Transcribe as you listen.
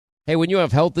Hey, when you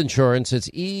have health insurance, it's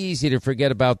easy to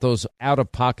forget about those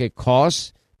out-of-pocket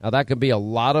costs. Now, that can be a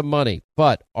lot of money,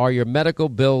 but are your medical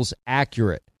bills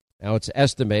accurate? Now, it's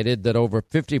estimated that over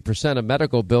 50% of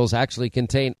medical bills actually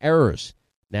contain errors.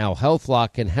 Now,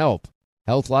 HealthLock can help.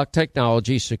 HealthLock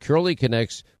technology securely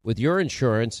connects with your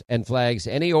insurance and flags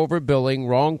any overbilling,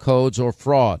 wrong codes, or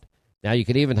fraud. Now, you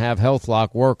can even have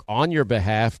HealthLock work on your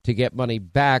behalf to get money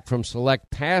back from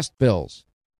select past bills.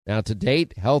 Now, to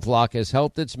date, HealthLock has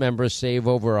helped its members save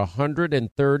over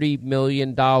 $130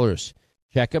 million.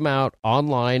 Check them out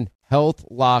online,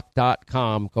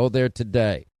 healthlock.com. Go there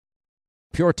today.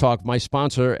 Pure Talk, my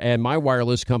sponsor and my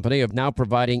wireless company, are now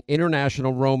providing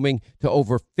international roaming to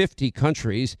over 50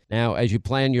 countries. Now, as you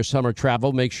plan your summer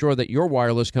travel, make sure that your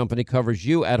wireless company covers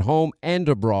you at home and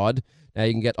abroad. Now,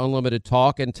 you can get unlimited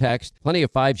talk and text, plenty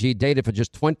of 5G data for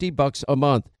just $20 a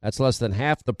month. That's less than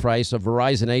half the price of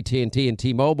Verizon, AT&T, and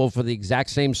T-Mobile for the exact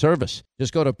same service.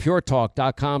 Just go to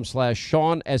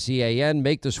puretalk.com/Sean, S-E-A-N.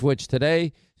 Make the switch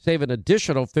today. Save an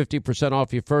additional 50%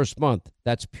 off your first month.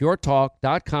 That's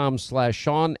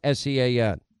puretalk.com/Sean,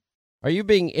 S-E-A-N. Are you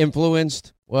being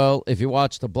influenced? Well, if you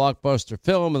watched a blockbuster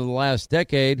film in the last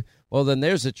decade, well, then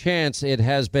there's a chance it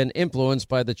has been influenced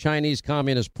by the Chinese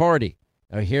Communist Party.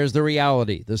 Now, here's the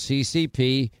reality. The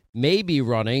CCP may be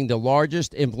running the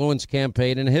largest influence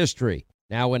campaign in history.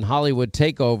 Now, in Hollywood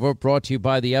Takeover, brought to you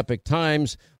by the Epoch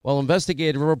Times, well,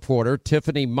 investigative reporter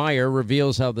Tiffany Meyer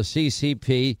reveals how the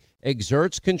CCP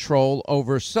exerts control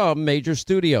over some major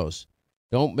studios.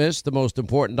 Don't miss the most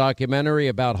important documentary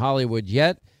about Hollywood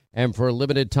yet. And for a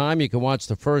limited time, you can watch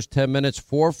the first 10 minutes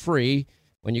for free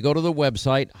when you go to the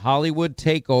website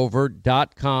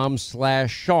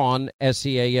hollywoodtakeover.com/Sean,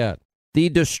 S-E-A-N. The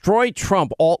Destroy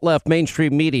Trump alt-left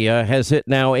mainstream media has hit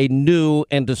now a new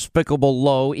and despicable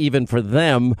low even for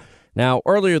them. Now,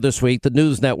 earlier this week, the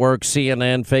news network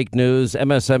CNN, fake news,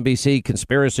 MSNBC,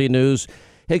 conspiracy news,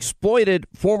 exploited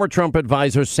former Trump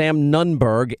advisor Sam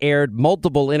Nunberg, aired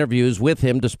multiple interviews with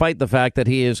him despite the fact that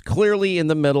he is clearly in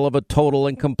the middle of a total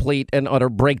and complete and utter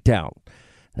breakdown.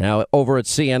 Now, over at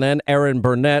CNN, Erin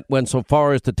Burnett went so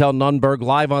far as to tell Nunberg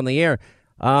live on the air,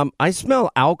 I smell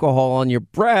alcohol on your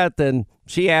breath, and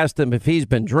she asked him if he's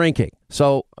been drinking.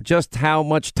 So just how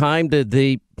much time did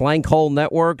the Blank Hole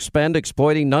Network spend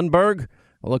exploiting Nunberg?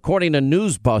 Well, according to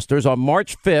Newsbusters, on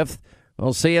March 5th,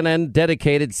 CNN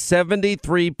dedicated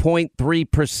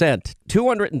 73.3%,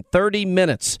 230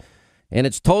 minutes, in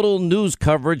its total news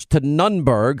coverage to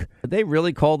Nunberg. Did they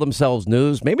really call themselves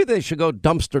news? Maybe they should go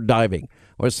dumpster diving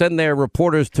or send their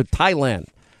reporters to Thailand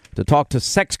to talk to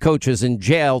sex coaches in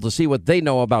jail to see what they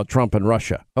know about Trump and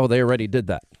Russia. Oh, they already did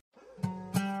that.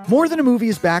 More Than a Movie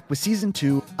is back with Season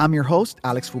 2. I'm your host,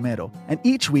 Alex Fumero. And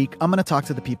each week, I'm going to talk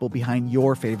to the people behind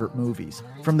your favorite movies.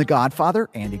 From The Godfather,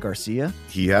 Andy Garcia.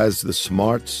 He has the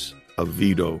smarts of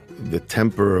Vito, the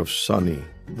temper of Sonny,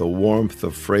 the warmth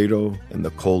of Fredo, and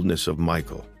the coldness of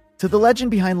Michael. To the legend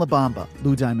behind La Bamba,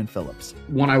 Lou Diamond Phillips.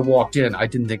 When I walked in, I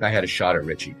didn't think I had a shot at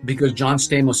Richie because John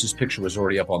Stamos' picture was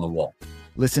already up on the wall.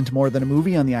 Listen to More Than a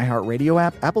Movie on the iHeartRadio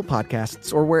app, Apple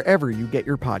Podcasts, or wherever you get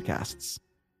your podcasts.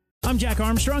 I'm Jack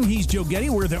Armstrong. He's Joe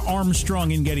Getty. We're the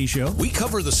Armstrong and Getty Show. We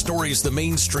cover the stories the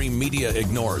mainstream media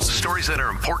ignores. Stories that are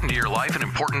important to your life and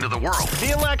important to the world. The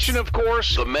election, of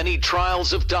course. The many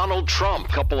trials of Donald Trump.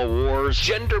 Couple of wars.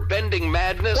 Gender-bending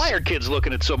madness. Why are kids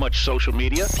looking at so much social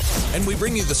media? And we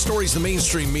bring you the stories the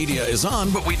mainstream media is on,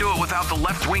 but we do it without the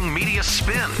left-wing media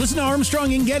spin. Listen to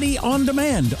Armstrong and Getty on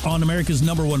demand on America's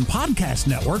 #1 podcast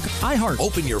network, iHeart.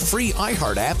 Open your free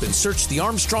iHeart app and search the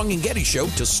Armstrong and Getty Show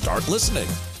to start listening.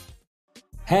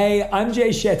 Hey, I'm Jay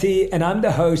Shetty, and I'm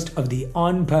the host of the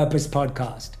On Purpose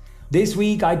podcast. This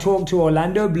week, I talked to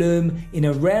Orlando Bloom in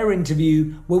a rare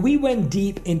interview where we went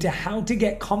deep into how to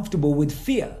get comfortable with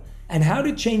fear and how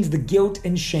to change the guilt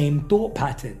and shame thought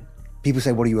pattern. People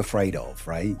say, what are you afraid of,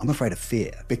 right? I'm afraid of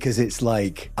fear because it's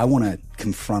like I want to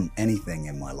confront anything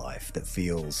in my life that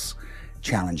feels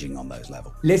challenging on those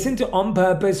levels. Listen to On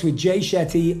Purpose with Jay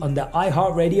Shetty on the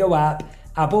iHeartRadio app,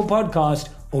 Apple Podcast,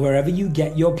 or wherever you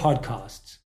get your podcasts.